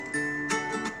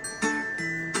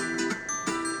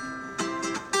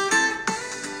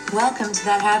Welcome to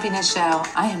That Happiness Show.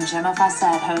 I am Gemma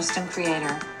Fawcett, host and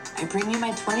creator. I bring you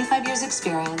my 25 years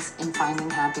experience in finding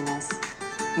happiness.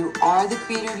 You are the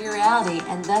creator of your reality,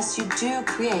 and thus you do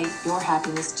create your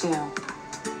happiness too.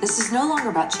 This is no longer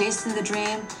about chasing the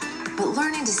dream, but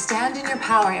learning to stand in your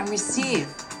power and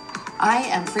receive. I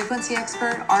am frequency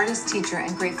expert, artist, teacher,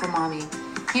 and grateful mommy,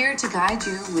 here to guide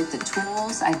you with the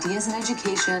tools, ideas, and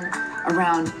education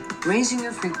around raising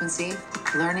your frequency,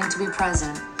 learning to be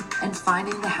present, and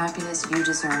finding the happiness you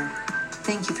deserve.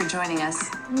 Thank you for joining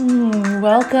us.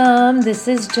 Welcome. This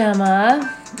is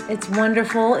Gemma. It's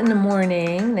wonderful in the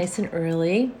morning, nice and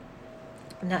early.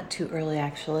 Not too early,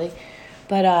 actually.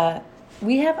 But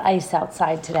we have ice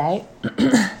outside today.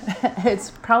 It's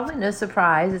probably no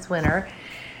surprise. It's winter.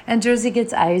 And Jersey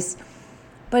gets ice.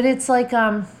 But it's like,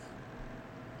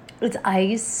 it's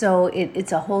ice, so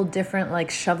it's a whole different,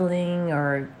 like, shoveling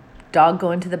or dog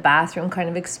going to the bathroom kind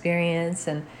of experience.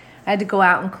 And I had to go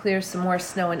out and clear some more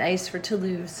snow and ice for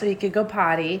Toulouse so he could go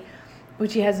potty,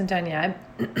 which he hasn't done yet.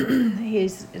 He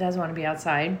doesn't want to be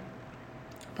outside.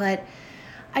 But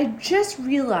I just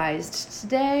realized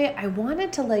today I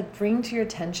wanted to bring to your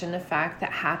attention the fact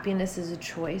that happiness is a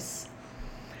choice.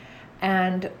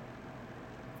 And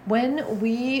when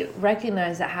we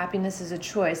recognize that happiness is a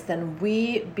choice, then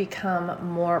we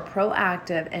become more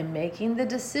proactive in making the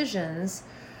decisions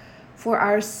for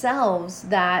ourselves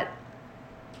that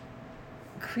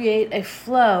create a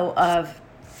flow of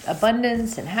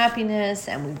abundance and happiness,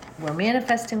 and we're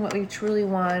manifesting what we truly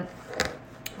want,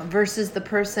 versus the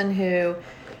person who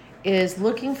is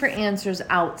looking for answers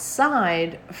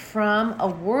outside from a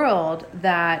world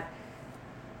that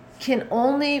can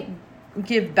only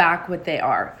give back what they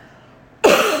are.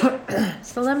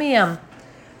 So let me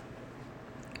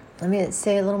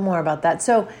say a little more about that.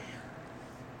 So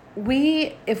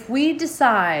if we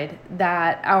decide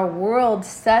that our world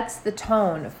sets the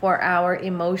tone for our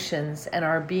emotions and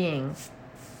our being,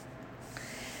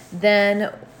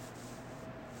 then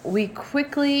we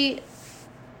quickly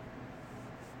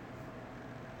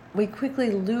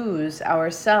lose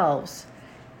ourselves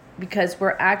because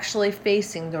we're actually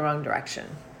facing the wrong direction.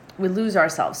 We lose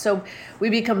ourselves. So we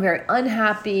become very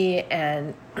unhappy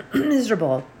and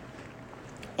miserable,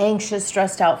 anxious,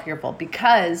 stressed out, fearful,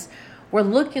 because we're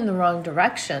looking the wrong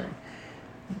direction.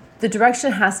 The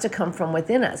direction has to come from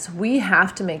within us. We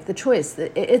have to make the choice.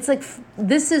 It's like,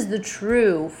 this is the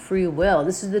true free will.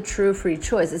 This is the true free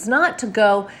choice. It's not to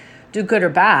go do good or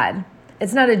bad.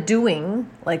 It's not a doing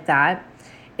like that.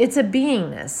 It's a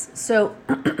beingness. So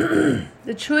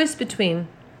the choice between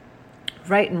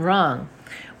right and wrong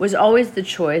was always the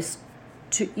choice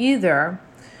to either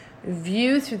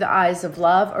view through the eyes of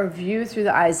love or view through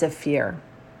the eyes of fear.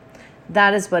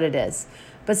 That is what it is.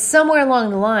 But somewhere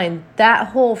along the line, that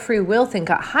whole free will thing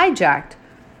got hijacked.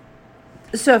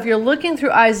 So if you're looking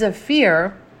through eyes of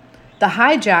fear, the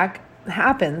hijack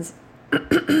happens.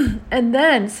 And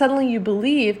then suddenly you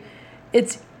believe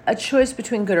it's a choice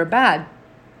between good or bad.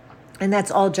 And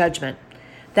that's all judgment.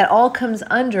 That all comes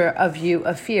under a view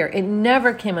of fear. It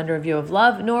never came under a view of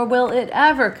love, nor will it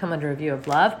ever come under a view of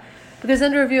love. Because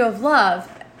under a view of love,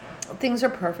 things are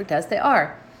perfect as they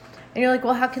are. And you're like,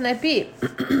 well, how can that be?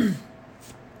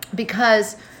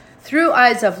 Because through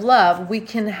eyes of love, we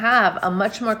can have a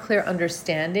much more clear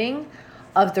understanding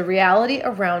of the reality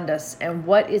around us and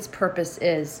what its purpose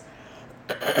is.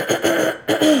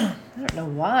 I don't know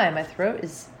why my throat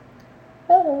is...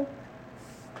 Oh.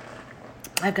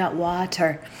 I've got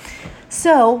water.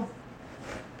 So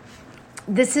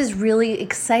this is really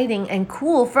exciting and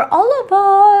cool for all of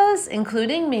us,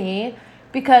 including me,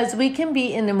 because we can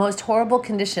be in the most horrible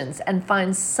conditions and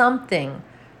find something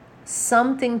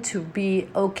to be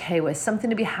okay with, something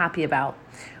to be happy about.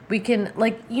 We can,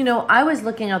 I was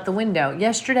looking out the window.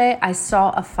 Yesterday, I saw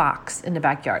a fox in the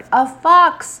backyard. A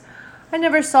fox! I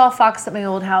never saw a fox at my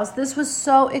old house. This was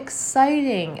so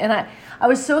exciting. And I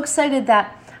was so excited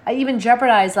that I even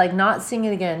jeopardized not seeing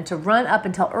it again to run up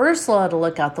and tell Ursula to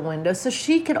look out the window so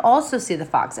she could also see the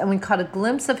fox. And we caught a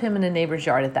glimpse of him in a neighbor's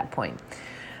yard at that point.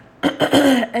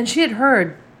 And she had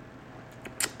heard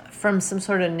from some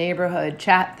sort of neighborhood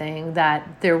chat thing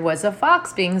that there was a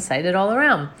fox being sighted all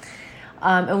around.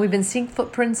 And we've been seeing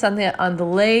footprints on the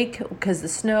lake because the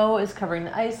snow is covering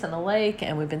the ice on the lake,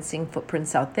 and we've been seeing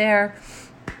footprints out there.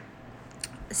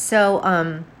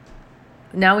 So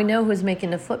now we know who's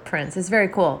making the footprints. It's very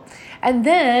cool. And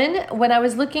then when I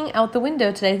was looking out the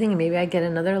window today, thinking maybe I'd get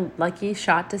another lucky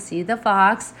shot to see the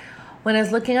fox, when I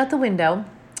was looking out the window,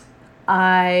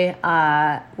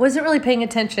 I wasn't really paying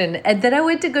attention. And then I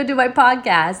went to go do my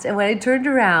podcast. And when I turned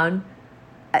around,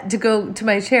 to go to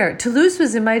my chair. Toulouse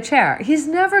was in my chair. He's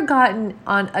never gotten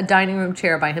on a dining room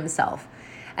chair by himself.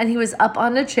 And he was up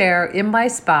on a chair in my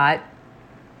spot.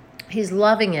 He's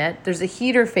loving it. There's a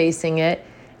heater facing it.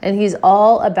 And he's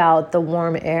all about the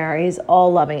warm air. He's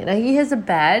all loving it. Now, he has a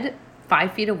bed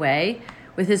 5 feet away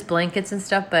with his blankets and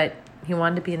stuff, but he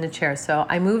wanted to be in the chair. So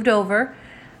I moved over,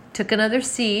 took another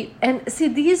seat. And see,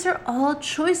 these are all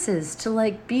choices to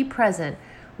like be present.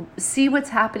 See what's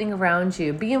happening around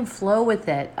you. Be in flow with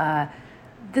it.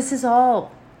 This is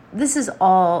all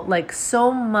like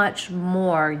so much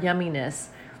more yumminess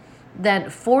than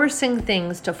forcing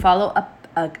things to follow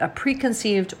a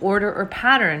preconceived order or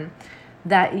pattern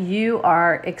that you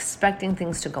are expecting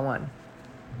things to go on.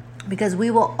 Because we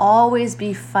will always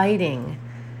be fighting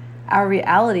our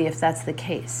reality if that's the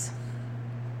case.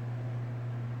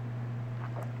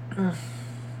 Oh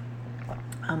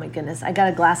my goodness. I got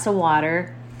a glass of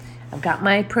water. I've got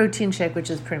my protein shake, which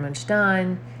is pretty much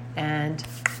done. And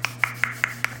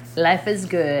life is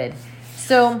good.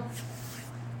 So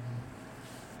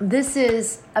this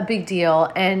is a big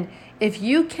deal. And if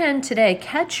you can today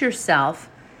catch yourself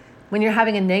when you're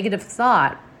having a negative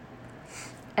thought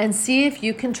and see if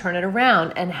you can turn it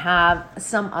around and have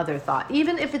some other thought,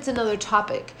 even if it's another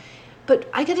topic. But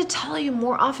I got to tell you,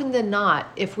 more often than not,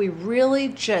 if we really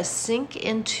just sink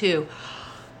into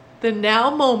the now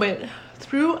moment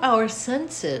through our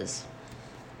senses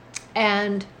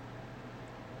and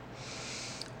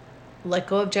let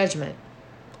go of judgment,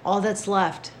 all that's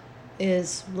left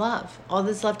is love. All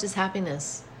that's left is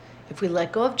happiness. If we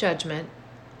let go of judgment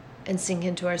and sink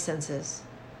into our senses,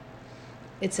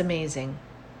 it's amazing.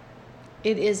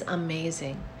 It is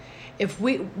amazing.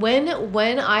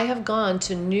 When I have gone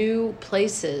to new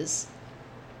places,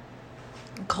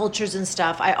 cultures and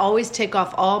stuff, I always take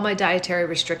off all my dietary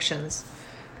restrictions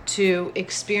to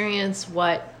experience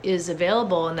what is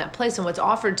available in that place and what's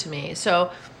offered to me.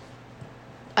 So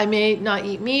I may not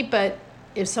eat meat, but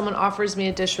if someone offers me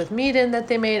a dish with meat in that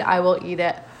they made, I will eat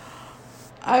it.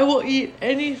 I will eat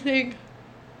anything,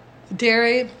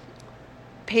 dairy,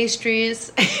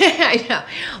 pastries. I know.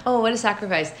 Oh, what a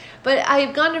sacrifice. But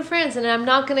I've gone to France and I'm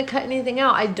not going to cut anything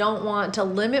out. I don't want to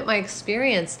limit my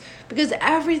experience because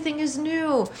everything is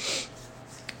new.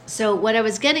 So what I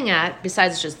was getting at,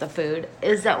 besides just the food,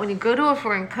 is that when you go to a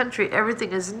foreign country,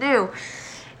 everything is new.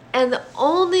 And the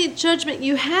only judgment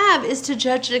you have is to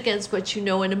judge it against what you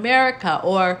know in America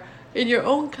or in your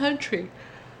own country.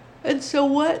 And so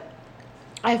what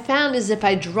I found is if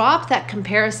I drop that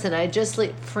comparison, I just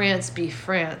let France be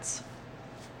France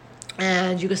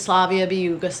and Yugoslavia be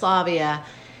Yugoslavia.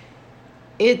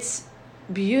 It's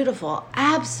beautiful,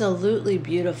 absolutely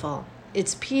beautiful.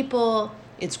 It's people,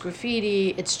 it's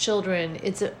graffiti, it's children,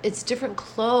 it's different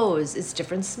clothes, it's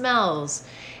different smells,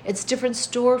 it's different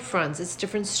storefronts, it's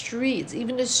different streets.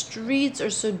 Even the streets are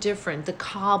so different. The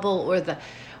cobble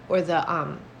or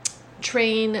the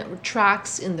train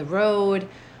tracks in the road.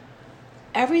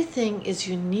 Everything is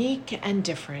unique and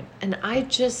different. And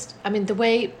the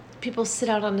way people sit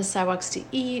out on the sidewalks to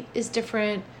eat is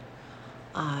different.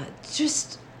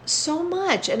 Just so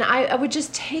much. And I would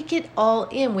just take it all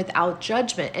in without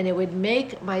judgment. And it would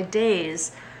make my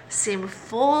days seem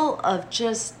full of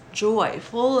just joy,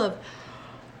 full of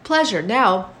pleasure.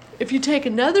 Now, if you take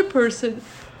another person,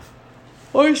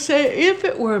 or say if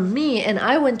it were me and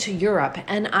I went to Europe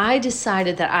and I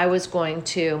decided that I was going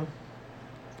to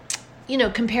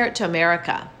compare it to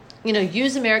America,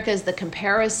 use America as the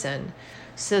comparison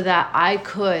so that I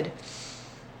could,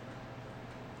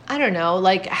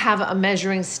 have a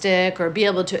measuring stick or be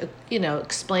able to,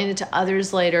 explain it to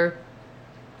others later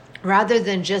rather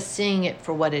than just seeing it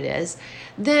for what it is,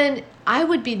 then I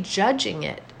would be judging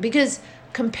it because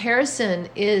comparison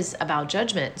is about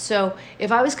judgment. So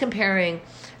if I was comparing,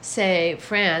 say,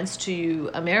 France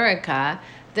to America,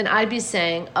 then I'd be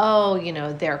saying,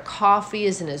 their coffee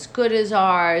isn't as good as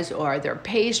ours, or their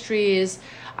pastries.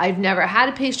 I've never had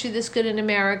a pastry this good in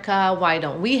America. Why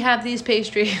don't we have these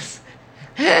pastries?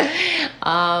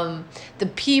 The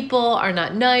people are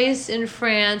not nice in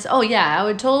France. Oh yeah,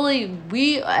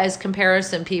 we as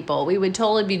comparison people, we would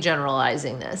totally be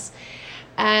generalizing this.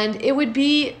 And it would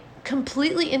be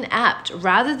completely inept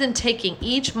rather than taking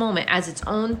each moment as its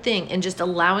own thing and just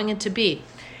allowing it to be.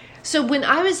 So when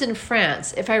I was in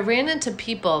France, if I ran into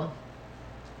people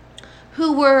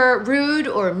who were rude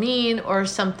or mean or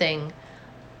something,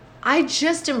 I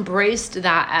just embraced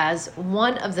that as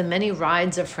one of the many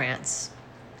rides of France.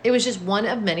 It was just one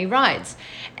of many rides.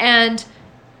 And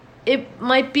it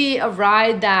might be a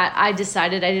ride that I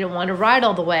decided I didn't want to ride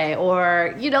all the way,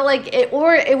 or,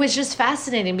 or it was just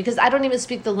fascinating because I don't even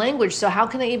speak the language. So how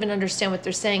can I even understand what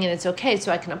they're saying? And it's okay.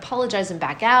 So I can apologize and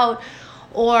back out,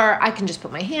 or I can just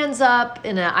put my hands up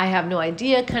in a I have no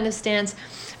idea kind of stance.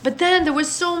 But then there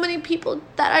was so many people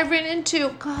that I ran into,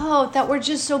 that were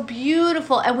just so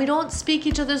beautiful, and we don't speak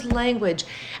each other's language,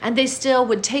 and they still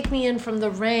would take me in from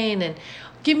the rain and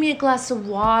give me a glass of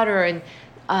water and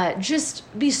just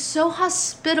be so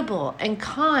hospitable and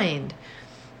kind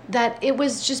that it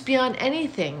was just beyond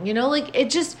anything,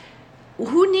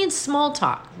 who needs small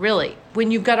talk, really, when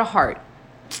you've got a heart?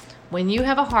 When you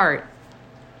have a heart,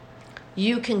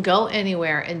 you can go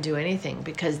anywhere and do anything,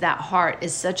 because that heart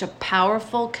is such a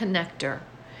powerful connector.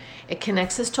 It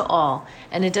connects us to all,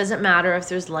 and it doesn't matter if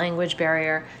there's language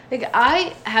barrier.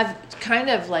 I have kind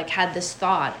of had this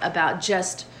thought about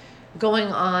just going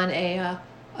on a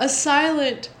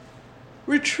silent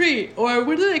retreat, or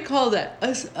what do they call that?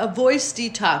 A voice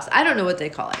detox. I don't know what they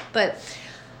call it, but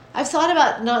I've thought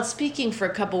about not speaking for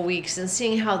a couple weeks and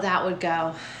seeing how that would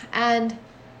go. And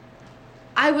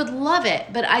I would love it,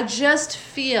 but I just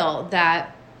feel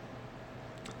that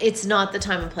it's not the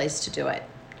time and place to do it.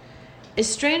 As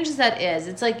strange as that is,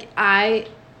 it's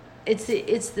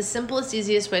it's the simplest,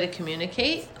 easiest way to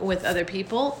communicate with other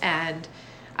people, and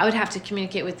I would have to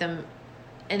communicate with them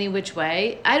any which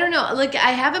way. I don't know.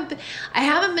 I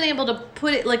haven't been able to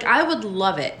put it. I would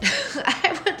love it.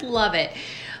 I would love it,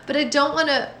 but I don't want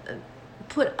to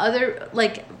put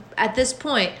at this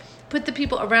point, put the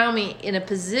people around me in a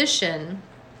position,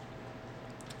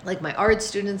 like my art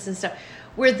students and stuff,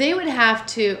 where they would have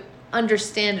to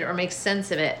understand it or make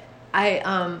sense of it.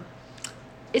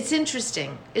 It's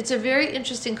interesting. It's a very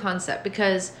interesting concept,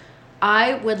 because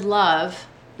I would love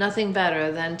nothing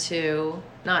better than to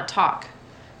not talk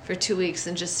for 2 weeks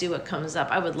and just see what comes up.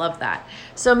 I would love that.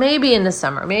 So maybe in the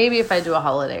summer, maybe if I do a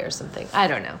holiday or something, I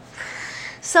don't know.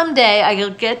 Someday I'll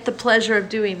get the pleasure of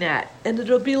doing that, and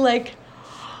it'll be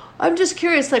I'm just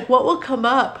curious, what will come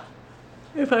up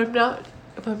if I'm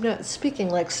not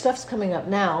speaking? Stuff's coming up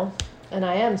now, and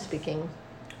I am speaking.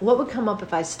 What would come up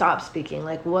if I stopped speaking?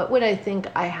 What would I think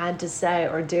I had to say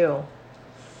or do?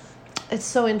 It's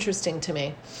so interesting to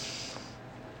me.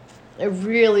 It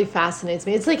really fascinates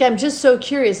me. It's I'm just so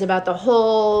curious about the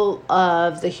whole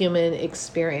of the human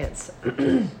experience.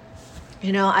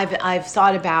 I've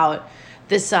thought about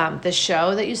this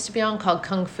show that used to be on called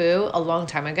Kung Fu a long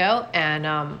time ago,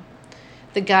 and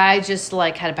the guy just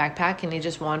had a backpack and he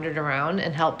just wandered around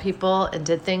and helped people and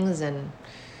did things. And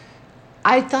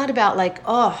I thought about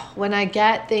when I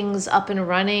get things up and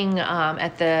running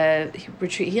at the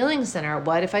Retreat Healing Center,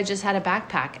 what if I just had a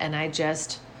backpack and I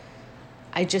just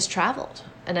traveled,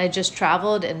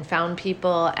 and found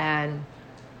people and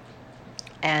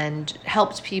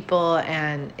helped people,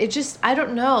 and it just, I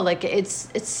don't know, it's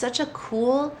such a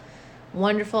cool,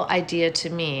 wonderful idea to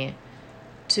me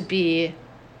to be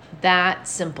that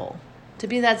simple,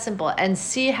 and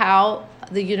see how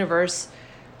the universe,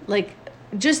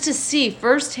 just to see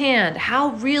firsthand how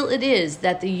real it is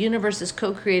that the universe is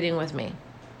co-creating with me.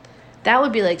 That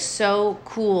would be so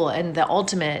cool and the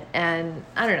ultimate. And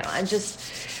I don't know, I'm just,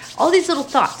 all these little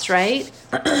thoughts, right?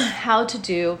 How to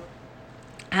do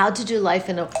life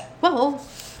in a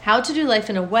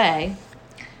way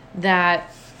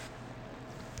that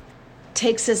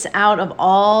takes us out of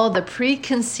all the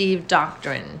preconceived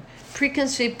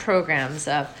programs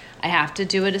of, I have to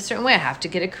do it a certain way. I have to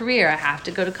get a career. I have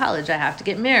to go to college. I have to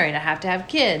get married. I have to have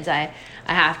kids. I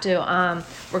have to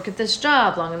work at this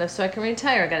job long enough so I can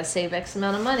retire. I got to save X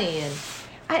amount of money. And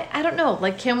I don't know,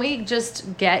 can we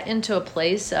just get into a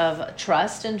place of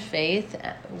trust and faith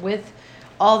with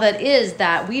all that is,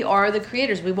 that we are the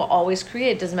creators. We will always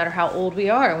create. It doesn't matter how old we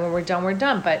are. And when we're done, we're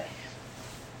done. But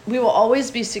we will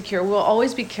always be secure. We will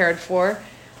always be cared for,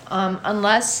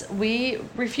 unless we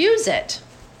refuse it.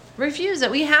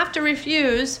 We have to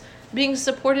refuse being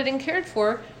supported and cared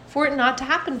for it not to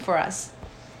happen for us.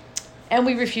 And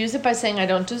we refuse it by saying, I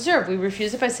don't deserve. We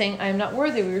refuse it by saying, I am not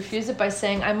worthy. We refuse it by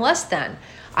saying, I'm less than.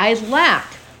 I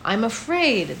lack. I'm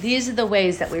afraid. These are the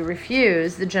ways that we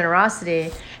refuse the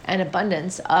generosity and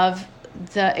abundance of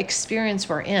the experience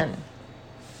we're in.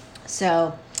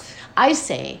 So I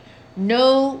say,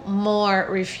 no more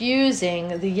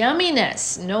refusing the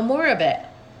yumminess. No more of it.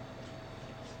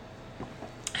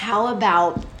 How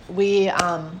about we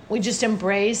just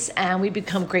embrace and we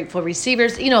become grateful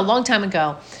receivers? A long time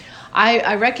ago,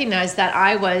 I recognized that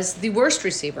I was the worst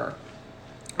receiver.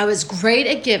 I was great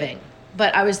at giving,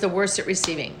 but I was the worst at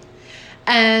receiving.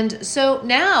 And so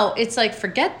now it's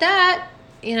forget that.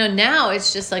 now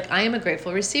it's just like, I am a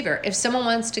grateful receiver. If someone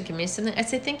wants to give me something, I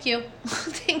say, thank you.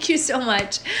 Thank you so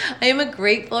much. I am a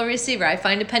grateful receiver. I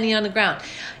find a penny on the ground.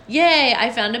 Yay,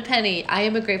 I found a penny. I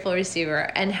am a grateful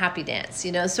receiver, and happy dance,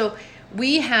 So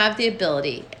we have the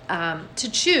ability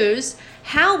to choose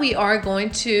how we are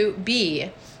going to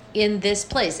be in this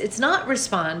place. It's not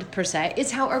respond per se.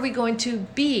 It's how are we going to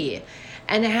be?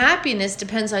 And happiness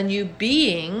depends on you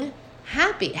being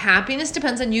happy. Happiness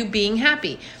depends on you being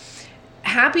happy.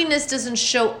 Happiness doesn't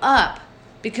show up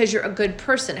because you're a good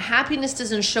person. Happiness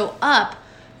doesn't show up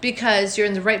because you're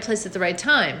in the right place at the right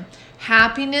time.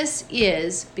 Happiness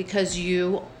is because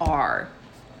you are.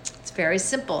 It's very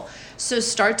simple. So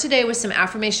start today with some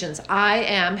affirmations. I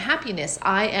am happiness.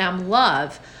 I am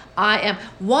love. I am.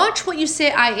 Watch what you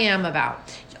say I am about.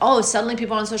 Oh, suddenly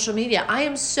people on social media, I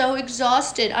am so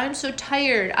exhausted. I'm so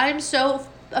tired. I'm so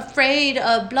afraid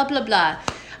of blah, blah, blah.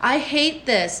 I hate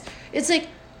this. It's like,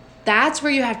 that's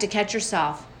where you have to catch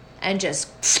yourself and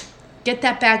just get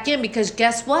that back in, because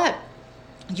guess what?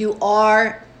 You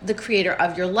are the creator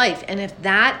of your life. And if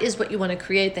that is what you want to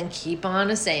create, then keep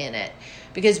on saying it,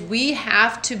 because we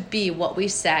have to be what we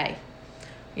say.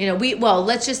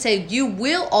 Let's just say you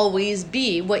will always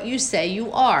be what you say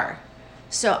you are.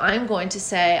 So I'm going to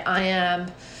say, I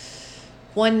am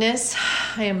oneness.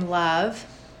 I am love.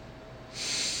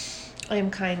 I am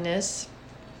kindness.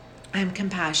 I am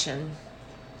compassion.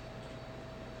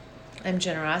 I am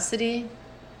generosity.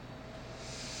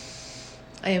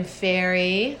 I am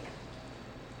fairy.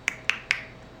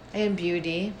 I am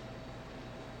beauty.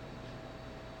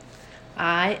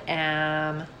 I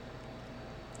am.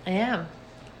 How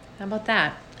about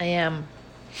that? I am.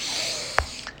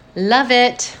 Love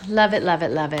it. Love it, love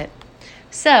it, love it.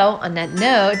 So on that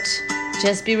note,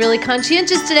 just be really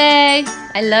conscientious today.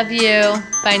 I love you.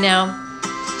 Bye now.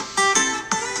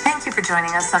 Thank you for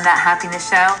joining us on That Happiness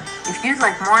Show. If you'd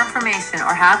like more information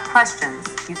or have questions,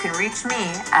 you can reach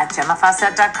me at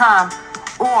GemmaFawcett.com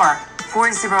or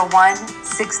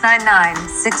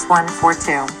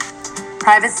 401-699-6142.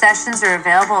 Private sessions are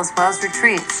available as well as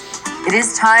retreats. It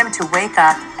is time to wake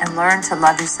up and learn to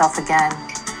love yourself again.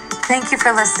 Thank you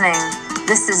for listening.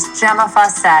 This is Gemma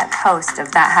Fawcett, host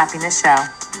of That Happiness Show.